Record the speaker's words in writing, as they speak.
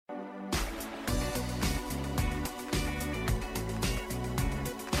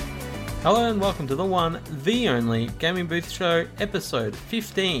Hello and welcome to the one, the only Gaming Booth Show, episode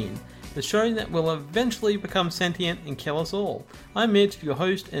 15, the show that will eventually become sentient and kill us all. I'm Mitch, your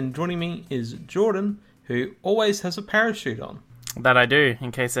host, and joining me is Jordan, who always has a parachute on. That I do,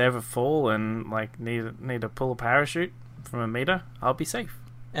 in case I ever fall and need to pull a parachute from a meter, I'll be safe.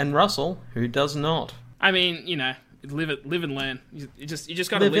 And Russell, who does not. I mean, you know, live and learn. You just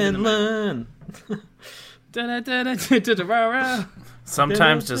gotta live and learn.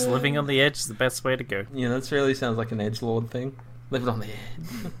 Sometimes just living on the edge is the best way to go. Yeah, that really sounds like an edgelord thing. Living on the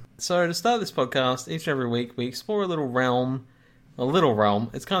edge. So to start this podcast, each and every week we explore a little realm.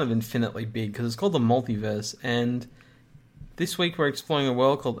 It's kind of infinitely big because it's called the multiverse, and this week we're exploring a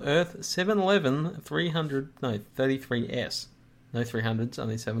world called Earth 33S. No 300s,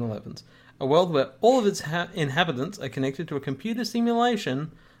 only 711s. A world where all of its inhabitants are connected to a computer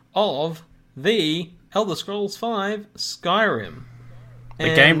simulation of the Elder Scrolls V Skyrim.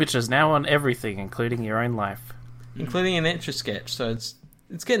 The game which is now on everything, including your own life. Including an Etch-a-Sketch, so it's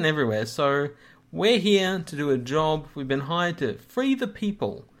getting everywhere. So we're here to do a job. We've been hired to free the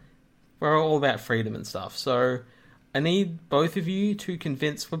people. We're all about freedom and stuff. So I need both of you to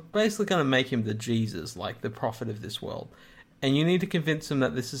convince... We're basically going to make him the Jesus, like the prophet of this world. And you need to convince him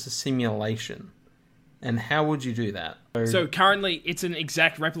that this is a simulation. And how would you do that? So currently, it's an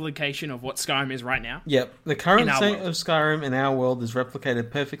exact replication of what Skyrim is right now? Yep. The current state of Skyrim in our world is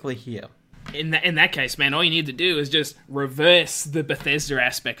replicated perfectly here. In that case, man, all you need to do is just reverse the Bethesda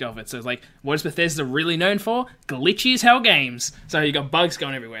aspect of it. So it's like, what is Bethesda really known for? Glitchy as hell games. So you got bugs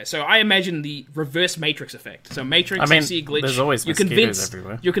going everywhere. So I imagine the reverse Matrix effect. So Matrix, you see a glitch, there's always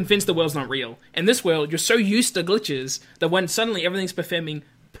everywhere. You're convinced the world's not real. In this world, you're so used to glitches that when suddenly everything's performing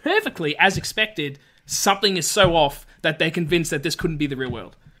perfectly as expected, something is so off that they're convinced that this couldn't be the real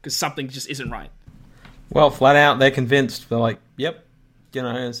world because something just isn't right. Well, flat out, they're convinced. They're like, yep,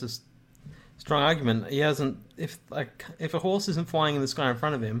 it's just strong argument. He hasn't. If a horse isn't flying in the sky in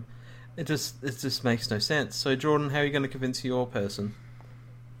front of him, it just makes no sense. So, Jordan, how are you going to convince your person?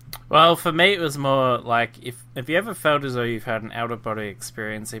 Well, for me, it was more like if you ever felt as though you've had an out of body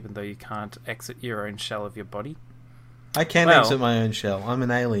experience, even though you can't exit your own shell of your body. I can exit my own shell. I'm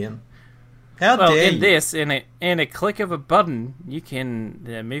an alien. How dare you? In a click of a button, you can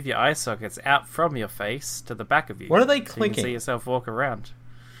move your eye sockets out from your face to the back of you. What are they so clicking? You can see yourself walk around.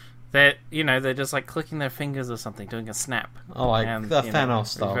 They're just like clicking their fingers or something, doing a snap. Oh, like the Thanos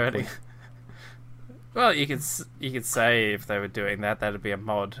style. Well, you could say if they were doing that, that'd be a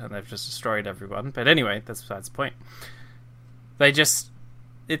mod, and they've just destroyed everyone. But anyway, that's besides the point.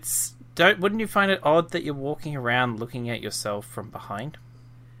 Wouldn't you find it odd that you're walking around looking at yourself from behind?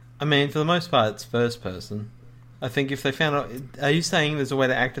 I mean, for the most part, it's first person. I think if they found out... Are you saying there's a way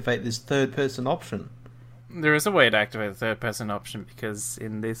to activate this third person option? There is a way to activate the third person option, because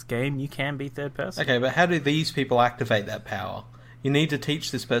in this game, you can be third person. Okay, but how do these people activate that power? You need to teach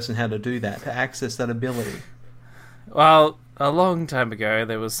this person how to do that, to access that ability. Well, a long time ago,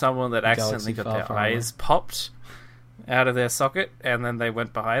 there was someone that accidentally got their eyes popped out of their socket, and then they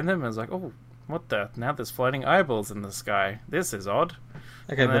went behind them and was like, oh, what the... Now there's floating eyeballs in the sky. This is odd.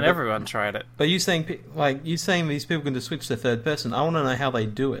 Okay, and then everyone tried it. But you saying these people can just switch to third person. I want to know how they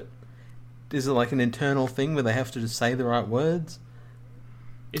do it. Is it like an internal thing where they have to just say the right words?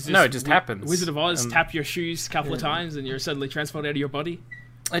 No, it just happens. Wizard of Oz, tap your shoes a couple of times and you're suddenly transported out of your body?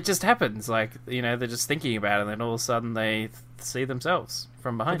 It just happens. Like, they're just thinking about it and then all of a sudden they see themselves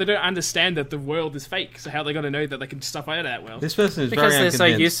from behind. But they don't understand that the world is fake, so how are they going to know that they can stuff out of that world? This person is because very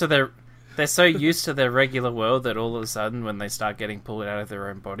unconvinced. They're so used to their regular world that all of a sudden, when they start getting pulled out of their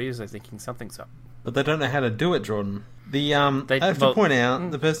own bodies, they're thinking something's up. But they don't know how to do it, Jordan. I have to point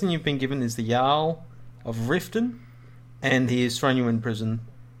out, the person you've been given is the Jarl of Riften, and he has thrown you in prison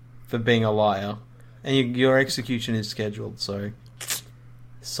for being a liar. And your execution is scheduled, so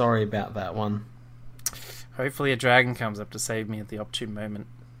sorry about that one. Hopefully a dragon comes up to save me at the opportune moment.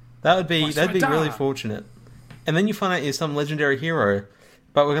 That'd be really fortunate. And then you find out you're some legendary hero.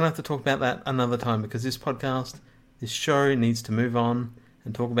 But we're going to have to talk about that another time, because this show needs to move on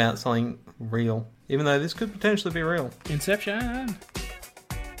and talk about something real. Even though this could potentially be real. Inception!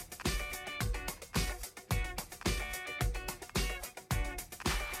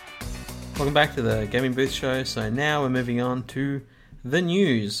 Welcome back to the Gaming Booth Show. So now we're moving on to the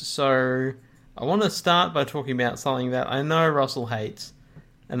news. So I want to start by talking about something that I know Russell hates.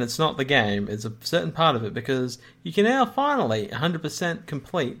 And it's not the game, it's a certain part of it, because you can now finally 100%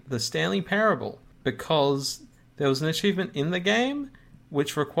 complete the Stanley Parable, because there was an achievement in the game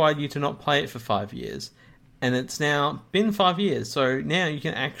which required you to not play it for 5 years. And it's now been 5 years, so now you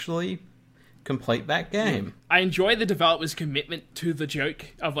can actually complete that game. I enjoy the developer's commitment to the joke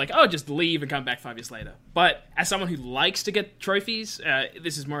of like, oh, just leave and come back 5 years later. But as someone who likes to get trophies,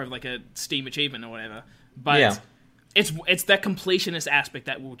 this is more of like a Steam achievement or whatever. But it's that completionist aspect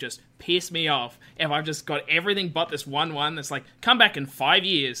that will just piss me off if I've just got everything but this one that's like, come back in 5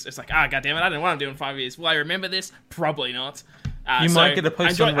 years. It's like, goddammit, I don't know what I'm doing in 5 years. Will I remember this? Probably not. You might get a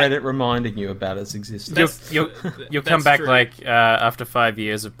post on Reddit reminding you about its existence. You'll come back true. Like after 5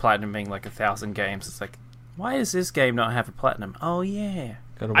 years of platinuming like 1,000 games. It's like, why does this game not have a platinum? Oh yeah.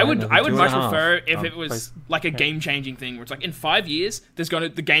 I would much prefer if it was like a game changing thing where it's like in 5 years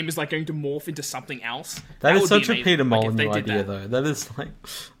the game is like going to morph into something else. That is such a Peter Molyneux idea though. That is like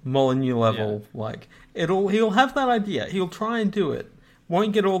Molyneux level. Like he'll have that idea. He'll try and do it.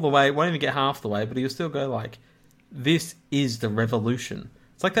 Won't get all the way. Won't even get half the way. But he'll still go like, this is the revolution.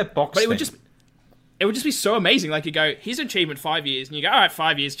 It's like that box. But it would just be so amazing. Like you go, here's an achievement 5 years, and you go, all right,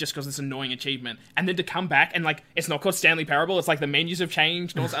 5 years just because it's an annoying achievement, and then to come back and like it's not called Stanley Parable. It's like the menus have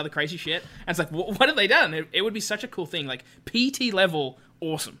changed and all this other crazy shit. And it's like, what have they done? It would be such a cool thing. Like PT level,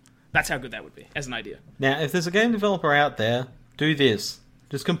 awesome. That's how good that would be as an idea. Now, if there's a game developer out there, do this.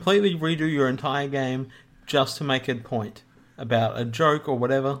 Just completely redo your entire game just to make a point about a joke or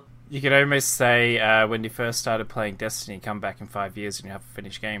whatever. You could almost say when you first started playing Destiny, come back in 5 years and you have a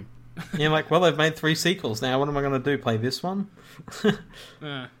finished game. Yeah, like, well, they've made 3 sequels now. What am I going to do? Play this one?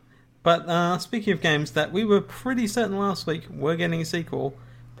 But speaking of games that we were pretty certain last week were getting a sequel,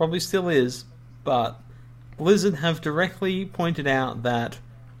 probably still is, but Blizzard have directly pointed out that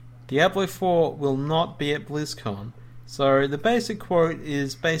Diablo 4 will not be at BlizzCon. So the basic quote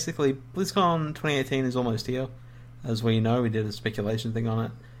is basically, BlizzCon 2018 is almost here. As we know, we did a speculation thing on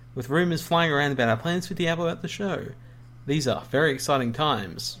it, with rumours flying around about our plans for Diablo at the show. These are very exciting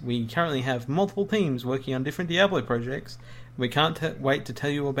times. We currently have multiple teams working on different Diablo projects. We can't wait to tell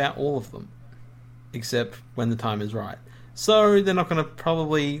you about all of them, except when the time is right. So they're not going to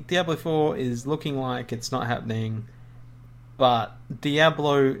probably... Diablo 4 is looking like it's not happening, but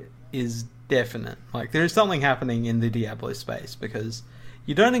Diablo is definite. Like, there is something happening in the Diablo space, because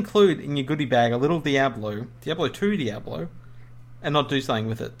you don't include in your goodie bag a little Diablo 2 Diablo, and not do something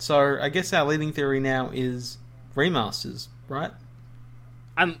with it. So I guess our leading theory now is remasters, right?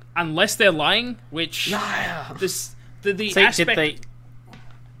 Unless they're lying, which the aspect,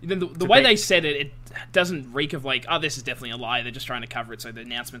 the way they said it doesn't reek of like, oh, this is definitely a lie. They're just trying to cover it so the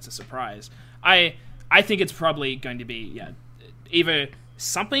announcement's a surprise. I think it's probably going to be either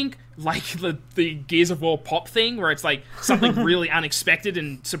something like the Gears of War pop thing, where it's like something really unexpected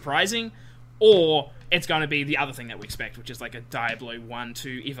and surprising, or it's going to be the other thing that we expect, which is like a Diablo 1 to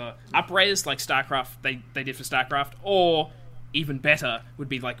either up-res like StarCraft they did for StarCraft, or even better would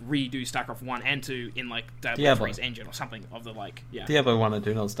be like redo StarCraft 1 and 2 in like Diablo 3's engine or something of the like. Yeah. Diablo 1 and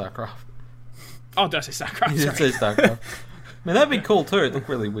 2, not StarCraft. Oh, did I say StarCraft? You did say StarCraft. I mean, that'd be cool too. It'd look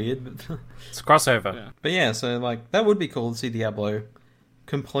really weird, but it's a crossover. Yeah. But yeah, so like that would be cool to see Diablo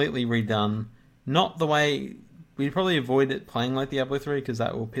completely redone. Not the way... We'd probably avoid it playing like Diablo 3 because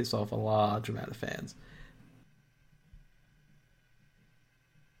that will piss off a large amount of fans.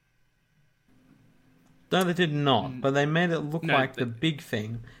 No, they did not, but they made it look like the big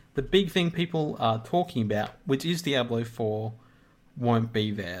thing. The big thing people are talking about, which is Diablo 4, won't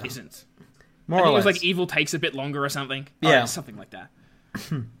be there. Isn't. More I think or less. It was like Evil takes a bit longer or something. Yeah. Or something like that.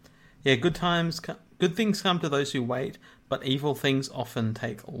 Yeah, good things come to those who wait, but evil things often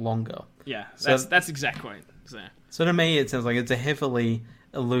take longer. Yeah, that's exact quote. So to me, it sounds like it's a heavily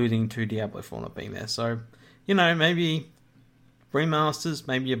alluding to Diablo 4 not being there. So, maybe remasters,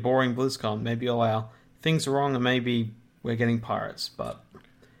 maybe a boring BlizzCon, maybe all our things are wrong, and maybe we're getting pirates. But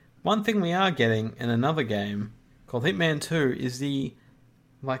one thing we are getting in another game called Hitman 2 is the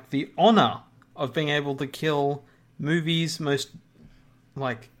honor of being able to kill movies' most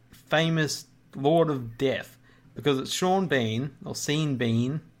famous Lord of Death, because it's Sean Bean, or Sean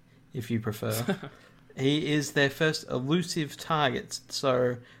Bean, if you prefer. He is their first elusive target.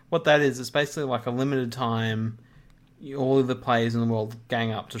 So what that is, it's basically like a limited time, all of the players in the world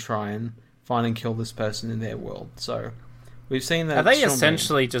gang up to try and find and kill this person in their world. So we've seen that. Are they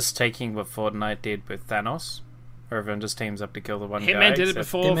essentially just taking what Fortnite did with Thanos? Or everyone just teams up to kill the one guy? Hitman did it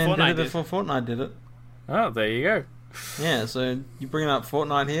before Fortnite did it. Oh, there you go. Yeah, so you bring up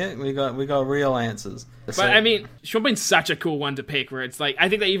Fortnite here, we got real answers. But I mean, Sean Bean's such a cool one to pick, where it's like, I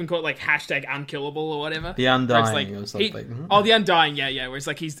think they even call it like hashtag unkillable or whatever. The Undying or something. The Undying, yeah, where it's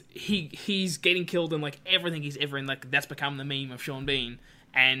like he's getting killed in like everything he's ever in, like that's become the meme of Sean Bean.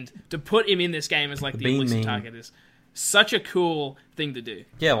 And to put him in this game as like the elusive target is such a cool thing to do.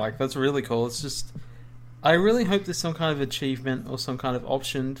 Yeah, that's really cool. It's just, I really hope there's some kind of achievement or some kind of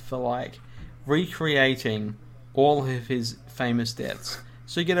option for recreating all of his famous deaths.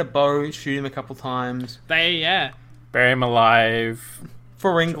 So you get a bow, shoot him a couple times. Bury him alive.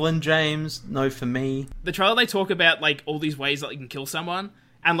 For England, James. No, for me. The trailer, they talk about, like, all these ways that you can kill someone.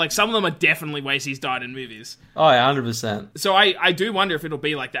 And, like, some of them are definitely ways he's died in movies. Oh, yeah, 100%. So I do wonder if it'll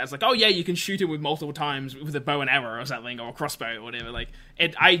be like that. It's like, oh, yeah, you can shoot him with multiple times with a bow and arrow or something, or a crossbow or whatever. Like,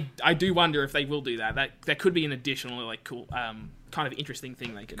 I do wonder if they will do that. That could be an additional, like, cool, kind of interesting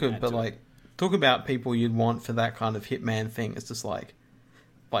thing they could add but, to like, it. talk about people you'd want for that kind of Hitman thing. It's just like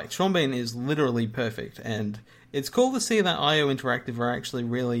Sean Bean is literally perfect. And it's cool to see that IO Interactive are actually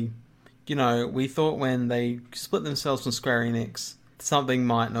really, we thought when they split themselves from Square Enix, something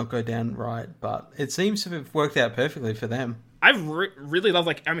might not go down right, but it seems to have worked out perfectly for them. I really love,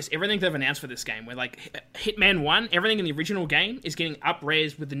 like, almost everything they've announced for this game, where, like, Hitman 1, everything in the original game is getting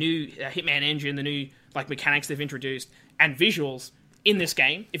up-res with the new Hitman engine, the new, like, mechanics they've introduced, and visuals in this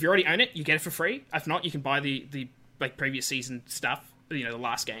game. If you already own it, you get it for free. If not, you can buy the like, previous season stuff, the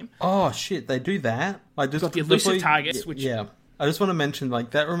last game. Oh, shit, they do that? Like, just got the elusive targets, which... Yeah. I just want to mention,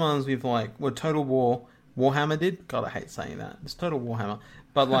 like, that reminds me of, like, what Total War Warhammer did. God, I hate saying that. It's Total Warhammer.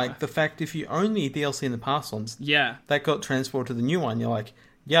 But, like, the fact if you own the DLC in the past ones, that got transported to the new one, you're like,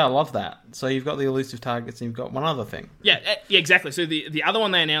 yeah, I love that. So you've got the elusive targets and you've got one other thing. Yeah, exactly. So the other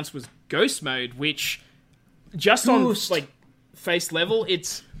one they announced was Ghost Mode, which just on, like, face level,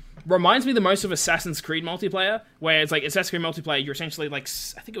 it's reminds me the most of Assassin's Creed multiplayer, where it's like Assassin's Creed multiplayer, you're essentially, like,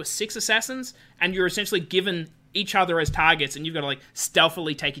 I think it was 6 assassins, and you're essentially given each other as targets, and you've got to, like,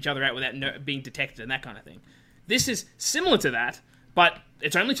 stealthily take each other out without being detected and that kind of thing. This is similar to that, but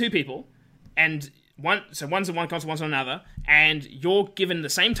it's only 2 people, and one's on one console, one's on another, and you're given the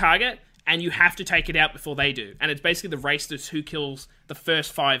same target, and you have to take it out before they do. And it's basically the race to who kills the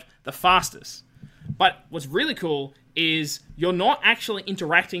first 5 the fastest. But what's really cool is you're not actually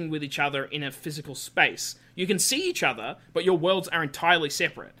interacting with each other in a physical space. You can see each other, but your worlds are entirely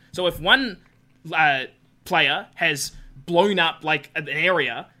separate. So if one player has blown up, like, an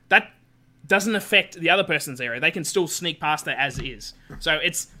area, that doesn't affect the other person's area. They can still sneak past that as is. So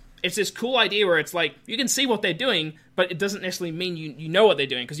it's this cool idea where it's like, you can see what they're doing, but it doesn't necessarily mean you know what they're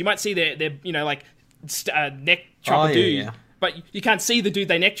doing, because you might see their like, neck chop a dude, but you can't see the dude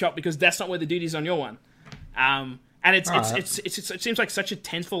they neck chop because that's not where the dude is on your one. And it seems like such a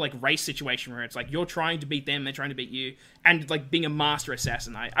tenseful, like, race situation where it's like you're trying to beat them, they're trying to beat you, and, like, being a master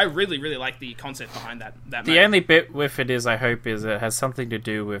assassin. I really, really like the concept behind that. The only bit with it is, I hope, is it has something to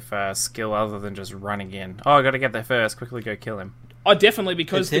do with skill other than just running in. Oh, I got to get there first. Quickly go kill him. Oh, definitely,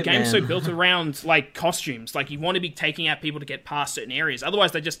 because the game's so built around, like, costumes. Like, you want to be taking out people to get past certain areas.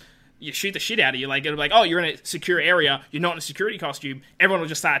 Otherwise, you shoot the shit out of you. Like, it'll be like, oh, you're in a secure area, you're not in a security costume, everyone will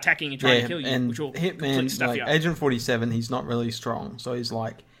just start attacking and trying to kill you, and which will completely Hitman, stuff like, you up. Agent 47, he's not really strong, so he's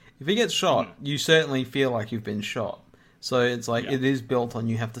like, if he gets shot, you certainly feel like you've been shot. So it's like, it is built on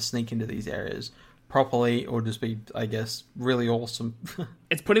you have to sneak into these areas properly, or just be, I guess, really awesome.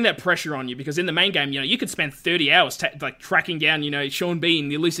 It's putting that pressure on you, because in the main game, you could spend 30 hours tracking down, Sean Bean,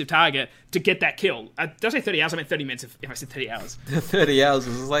 the elusive target, to get that kill. Did I say 30 hours? I meant 30 minutes if I said 30 hours. 30 hours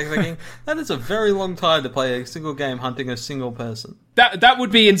is like thinking, that is a very long time to play a single game hunting a single person. That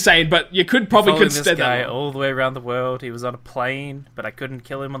would be insane, but you could probably consider this guy all the way around the world. He was on a plane, but I couldn't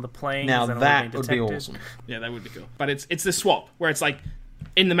kill him on the plane. Now that would be awesome. Yeah, that would be cool. But it's the swap, where it's like,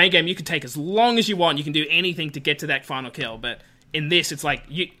 in the main game, you can take as long as you want. You can do anything to get to that final kill. But in this, it's like,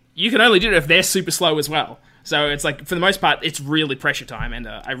 you can only do it if they're super slow as well. So it's like, for the most part, it's really pressure time. And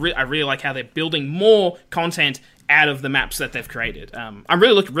I really like how they're building more content out of the maps that they've created. I'm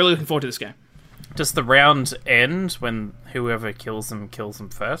really looking forward to this game. Does the round end when whoever kills them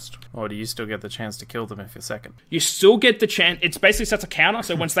first? Or do you still get the chance to kill them if you're second? You still get the chance. It's basically such a counter.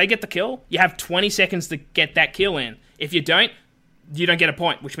 So once they get the kill, you have 20 seconds to get that kill in. If you don't get a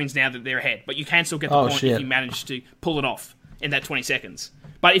point, which means now that they're ahead. But you can still get the point if you manage to pull it off in that 20 seconds.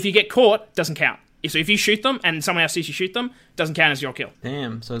 But if you get caught, it doesn't count. So if you shoot them and someone else sees you shoot them, it doesn't count as your kill.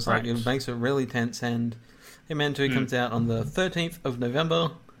 Damn, so it's like, it makes it really tense. And Hitman 2 comes out on the 13th of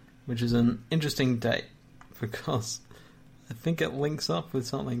November, which is an interesting date, because I think it links up with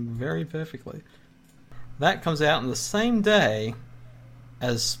something very perfectly. That comes out on the same day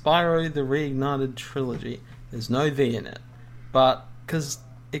as Spyro the Reignited Trilogy. There's no V in it. But, because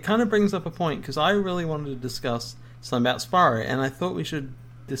it kind of brings up a point, because I really wanted to discuss something about Spyro, and I thought we should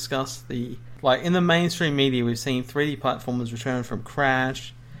discuss like, in the mainstream media, we've seen 3D platformers return from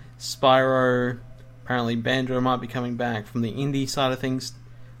Crash, Spyro, apparently Banjo might be coming back. From the indie side of things,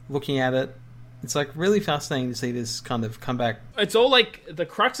 looking at it, it's, like, really fascinating to see this kind of come back. It's all, like, the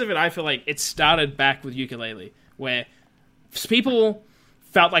crux of it, I feel like it started back with Yooka-Laylee, where people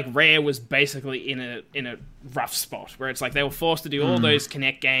felt like Rare was basically in a rough spot where it's like they were forced to do all those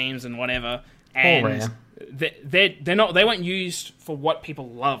Kinect games and whatever, and they weren't used for what people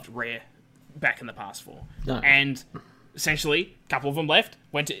loved Rare back in the past for. No. And essentially, a couple of them left,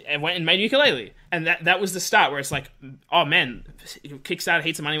 went and made Yooka-Laylee, and that was the start where it's like, oh man, Kickstarter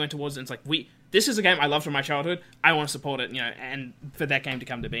heaps of money went towards it. And it's like this is a game I loved from my childhood. I want to support it, and for that game to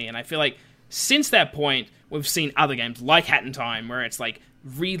come to be. And I feel like since that point, we've seen other games like Hat in Time, where it's like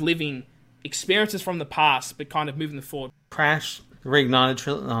reliving experiences from the past, but kind of moving them forward. Crash,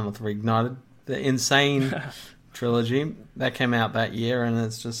 the Insane trilogy that came out that year, and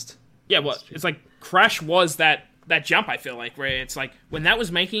it's just it's like Crash was that jump. I feel like where it's like when that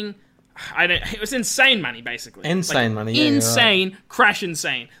was making, it was insane money basically. Insane like, money, insane right. Crash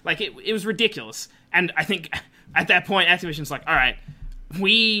insane. Like it was ridiculous, and I think at that point Activision's like, all right,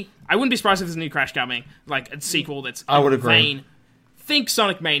 I wouldn't be surprised if there's a new Crash coming, like a sequel that's I would agree. Think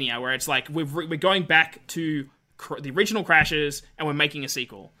Sonic Mania, where it's like we're going back to the original Crashes and we're making a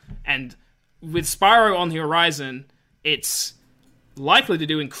sequel. And with Spyro on the horizon, it's likely to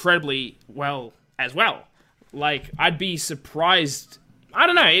do incredibly well as well. Like, I'd be surprised. I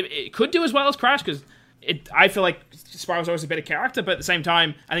don't know. It could do as well as Crash because I feel like Spyro's always a better character, but at the same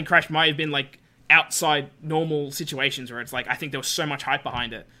time, I think Crash might have been like outside normal situations where it's like I think there was so much hype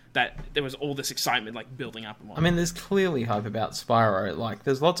behind it that there was all this excitement like building up and whatnot. I mean, there's clearly hype about Spyro. Like,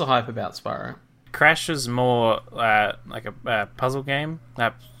 there's lots of hype about Spyro. Crash is more like a puzzle game,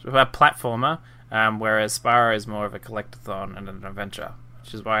 a platformer, whereas Spyro is more of a collectathon and an adventure,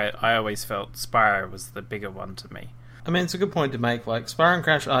 which is why I always felt Spyro was the bigger one to me. I mean, it's a good point to make. Like, Spyro and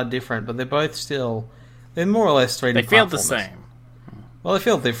Crash are different, but they're both they're more or less 3D platformers. They feel the same. Well, they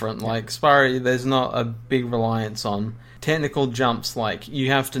feel different. Like, Spyro, there's not a big reliance on technical jumps, like,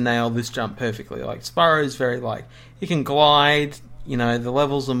 you have to nail this jump perfectly. Like, Spyro is very, like, you can glide, the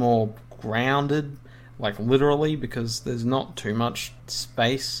levels are more grounded, like, literally, because there's not too much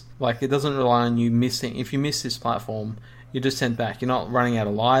space. Like, it doesn't rely on you missing. If you miss this platform, you're just sent back. You're not running out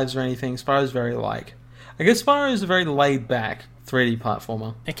of lives or anything. Spyro's very, like... I guess Spyro is a very laid-back 3D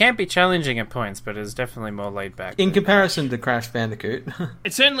platformer. It can be challenging at points, but it's definitely more laid back. In comparison to Crash Bandicoot.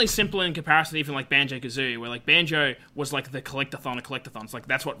 It's certainly simpler in comparison to even like Banjo-Kazooie, where like Banjo was like the collectathon of collectathons. Like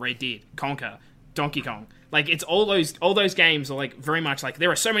that's what Ray did. Conker, Donkey Kong. Like it's all those games are like very much like there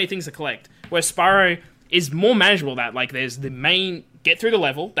are so many things to collect. Where Spyro is more manageable. That like there's the main get through the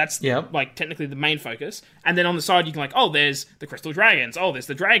level. That's like technically the main focus. And then on the side you can like, there's the crystal dragons. There's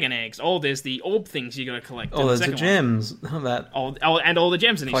the dragon eggs. There's the orb things you got to collect. There's the gems. And all the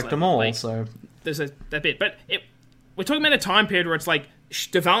gems in each collect level. them all. Like, so there's that bit, but we're talking about a time period where it's like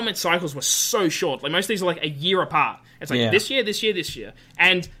development cycles were so short. Like most of these are like a year apart. It's like this year,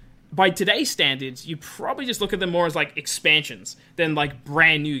 and by today's standards, you probably just look at them more as like expansions than like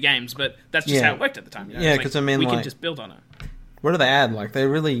brand new games. But that's just how it worked at the time. Yeah, because like, we like, can just build on it. What do they add? Like they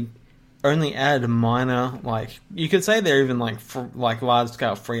really only add minor. Like you could say they're even like large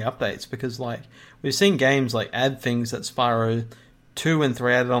scale free updates because like we've seen games like add things that Spyro 2 and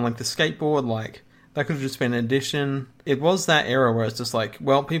 3 added on, like the skateboard. Like that could have just been an addition. It was that era where it's just like,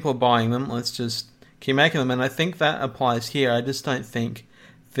 well, people are buying them. Let's just keep making them. And I think that applies here. I just don't think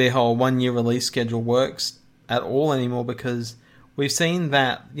their whole 1 year release schedule works at all anymore because we've seen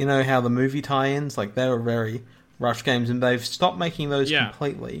that, how the movie tie-ins, like they were very rush games and they've stopped making those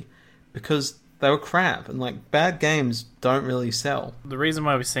completely because they were crap and like bad games don't really sell. The reason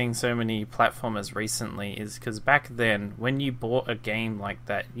why we're seeing so many platformers recently is because back then when you bought a game like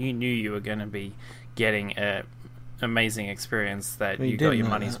that, you knew you were going to be getting an amazing experience that you got your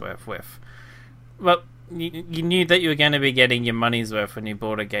money's worth with. Well, you knew that you were going to be getting your money's worth when you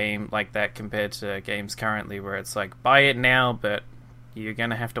bought a game like that compared to games currently where it's like, buy it now, but you're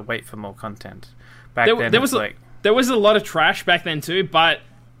going to have to wait for more content. Back then, there was a lot of trash back then too, but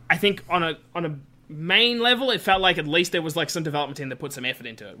I think on a main level, it felt like at least there was like some development team that put some effort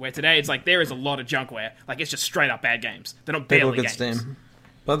into it. Where today, it's like there is a lot of junkware. Like it's just straight up bad games. They're not barely games. Steam.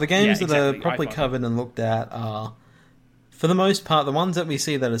 But the games that are properly covered and looked at are, for the most part, the ones that we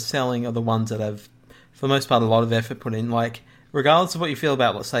see that are selling are the ones that have, for the most part, a lot of effort put in. Like, regardless of what you feel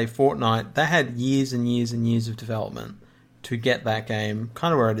about, let's say, Fortnite, that had years and years and years of development to get that game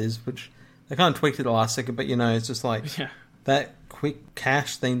kind of where it is, which they kind of tweaked it the last second, but it's just like that quick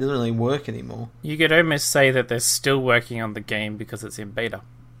cash thing doesn't really work anymore. You could almost say that they're still working on the game because it's in beta.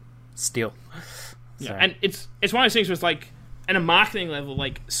 Still. Yeah, and it's one of those things where it's like, at a marketing level,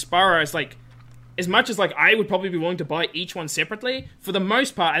 like, Spyro is like, as much as like I would probably be willing to buy each one separately, for the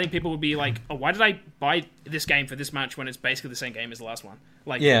most part, I think people would be like, why did I buy this game for this much when it's basically the same game as the last one?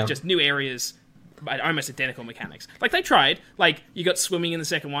 Like, just new areas. almost identical mechanics. Like, they tried. Like, you got swimming in the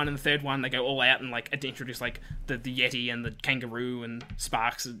second one, and the third one, they go all out and, like, introduce, like, the Yeti and the kangaroo and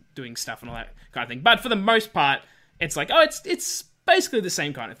Sparks doing stuff and all that kind of thing. But for the most part, it's like, oh, it's basically the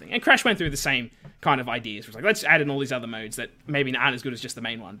same kind of thing. And Crash went through the same kind of ideas. It was like, let's add in all these other modes that maybe aren't as good as just the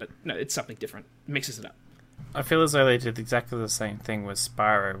main one, but no, it's something different. It mixes it up. I feel as though they did exactly the same thing with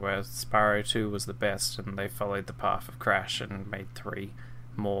Spyro, where Spyro 2 was the best, and they followed the path of Crash and made 3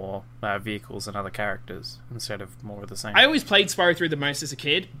 more vehicles and other characters instead of more of the same. I always played Spyro 3 the most as a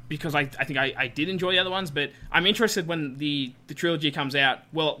kid because I think I did enjoy the other ones, but I'm interested when the trilogy comes out,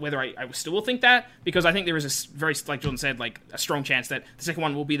 well, whether I still will think that, because I think there is a very, like Jordan said, like a strong chance that the second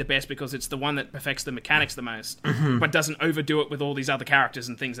one will be the best because it's the one that perfects the mechanics the most, but doesn't overdo it with all these other characters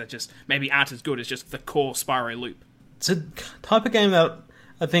and things that just maybe aren't as good as just the core Spyro loop. It's a type of game that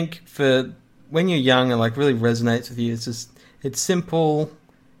I think for when you're young and like really resonates with you. It's simple.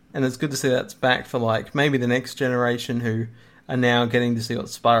 And it's good to see that's back for, like, maybe the next generation who are now getting to see what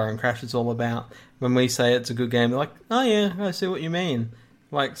Spyro and Crash is all about. When we say it's a good game, they're like, oh yeah, I see what you mean.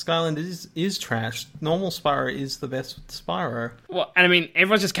 Like, Skylanders is trash. Normal Spyro is the best Spyro. Well, and I mean,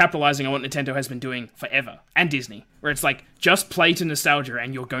 everyone's just capitalizing on what Nintendo has been doing forever. And Disney. Where it's like, just play to nostalgia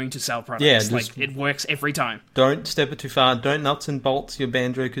and you're going to sell products. Yeah, like, it works every time. Don't step it too far. Don't nuts and bolts your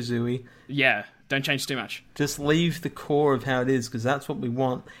Banjo-Kazooie. Yeah. Don't change too much. Just leave the core of how it is, because that's what we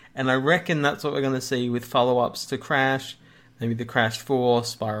want. And I reckon that's what we're going to see with follow-ups to Crash, maybe the Crash 4,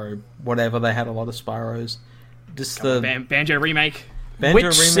 Spyro, whatever. They had a lot of Spyros. Just the Banjo remake.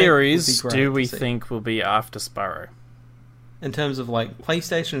 Which series do we think will be after Spyro? In terms of, like,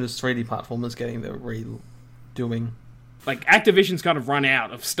 PlayStation is 3D platformers getting the redoing. Like, Activision's kind of run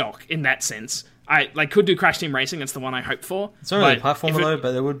out of stock in that sense. I could do Crash Team Racing. That's the one I hope for. It's not really a platformer though,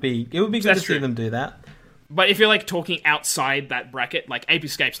 but it would be good to see them do that. But if you're like talking outside that bracket, like Ape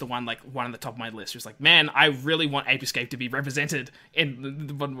Escape's the one on the top of my list. It's like, man, I really want Ape Escape to be represented in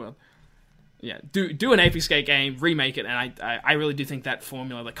the one world. Yeah, do an Ape Escape game, remake it, and I really do think that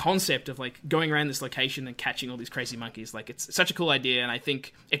formula, the concept of like going around this location and catching all these crazy monkeys, like it's such a cool idea, and I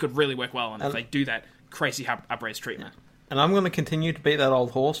think it could really work well. And if they do that crazy upraised treatment. And I'm going to continue to beat that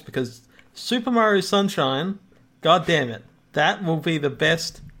old horse because Super Mario Sunshine, god damn it, that will be the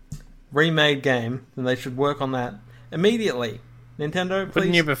best remade game, and they should work on that immediately. Nintendo, please.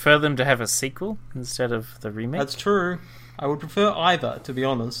 Wouldn't you prefer them to have a sequel instead of the remake? That's true. I would prefer either, to be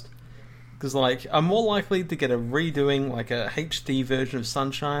honest. Because, like, I'm more likely to get a redoing, like a HD version of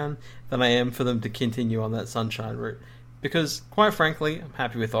Sunshine, than I am for them to continue on that Sunshine route. Because, quite frankly, I'm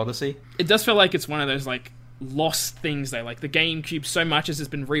happy with Odyssey. It does feel like it's one of those, like, lost things though. Like the GameCube, so much as it's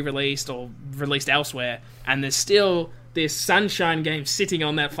been re-released or released elsewhere, and there's still this Sunshine game sitting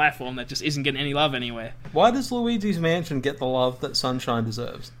on that platform that just isn't getting any love anywhere. Why does Luigi's Mansion get the love that Sunshine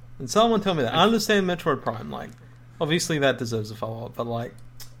deserves? And someone tell me that. I understand Metroid Prime, like, obviously that deserves a follow-up, but like,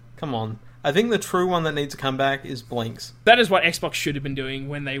 come on. I think the true one that needs to come back is Blinks. That is what Xbox should have been doing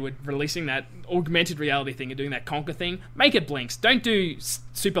when they were releasing that augmented reality thing and doing that Conker thing. Make it Blinks. Don't do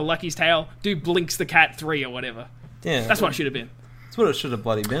Super Lucky's Tale. Do Blinks the Cat 3 or whatever. Yeah. That's what it should have been. That's what it should have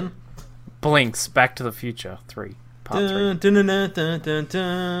bloody been. Blinks Back to the Future 3. Part 3.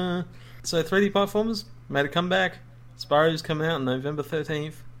 So 3D platformers made a comeback. Spyro's coming out on November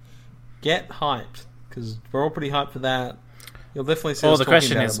 13th. Get hyped, because we're all pretty hyped for that. You'll definitely see us the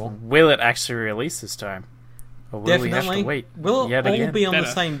question is, will it actually release this time? Or will we have to wait? Will it all be on the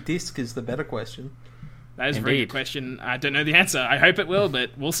same disc is the better question. That is a very good question. I don't know the answer. I hope it will,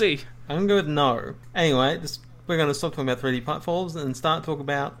 but we'll see. I'm going to go with no. Anyway, we're going to stop talking about 3D platforms and start talking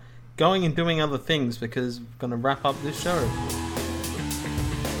about going and doing other things, because we're going to wrap up this show.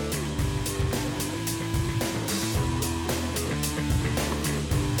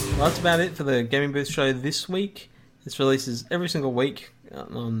 Well, that's about it for the Gaming Booth show this week. This releases every single week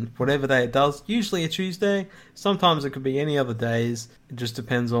on whatever day it does. Usually a Tuesday. Sometimes it could be any other days. It just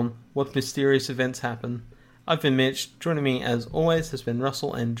depends on what mysterious events happen. I've been Mitch. Joining me as always has been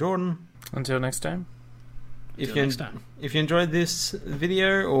Russell and Jordan. Until next time. If you enjoyed this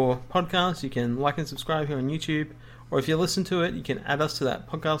video or podcast, you can like and subscribe here on YouTube. Or if you listen to it, you can add us to that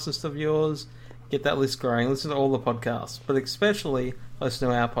podcast list of yours. Get that list growing. Listen to all the podcasts, but especially listen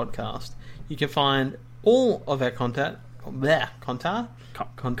to our podcast. You can find all of our content. You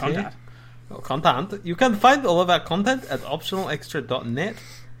can find all of our content at optionalextra.net.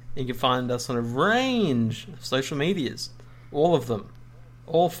 You can find us on a range of social medias. All of them.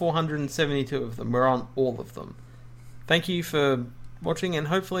 All 472 of them. We're on all of them. Thank you for watching, and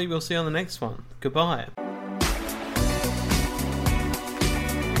hopefully we'll see you on the next one. Goodbye.